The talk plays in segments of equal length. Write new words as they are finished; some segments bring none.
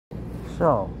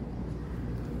So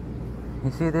you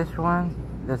see this one?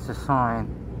 That's a sign.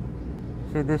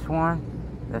 See this one?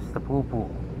 That's the poo-poo.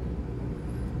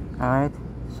 Alright,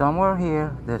 somewhere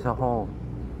here there's a hole.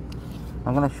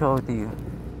 I'm gonna show it to you.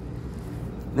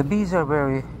 The bees are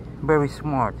very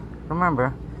smart.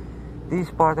 Remember, this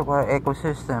is part of our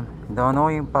ecosystem. The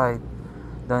annoying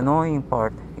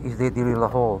part is they drill a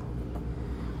hole.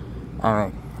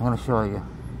 Alright, I'm gonna show you.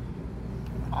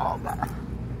 Oh God.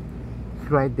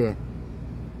 It's right there.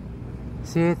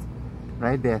 See it?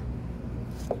 Right there.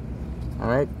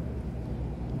 Alright?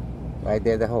 Right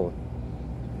there, the hole.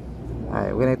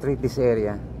 Alright, we're gonna treat this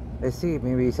area. Let's see if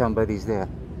maybe somebody's there.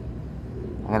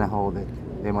 I'm gonna hold it.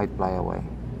 They might fly away.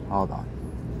 Hold on.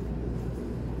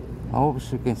 I hope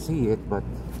you can see it, but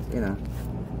you know.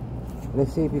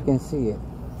 Let's see if you can see it.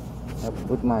 I'll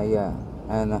put my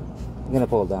and I'm gonna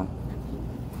pull down.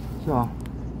 So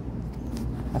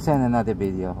I'll send another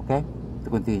video, okay? To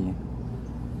continue.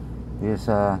 Here's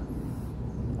I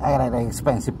got an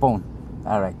expensive phone.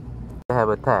 Alright. I have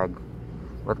a tag.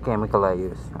 What chemical I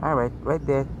use. Alright, right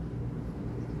there.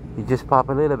 You just pop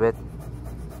a little bit.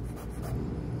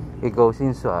 It goes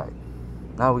inside.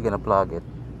 Now we're gonna plug it.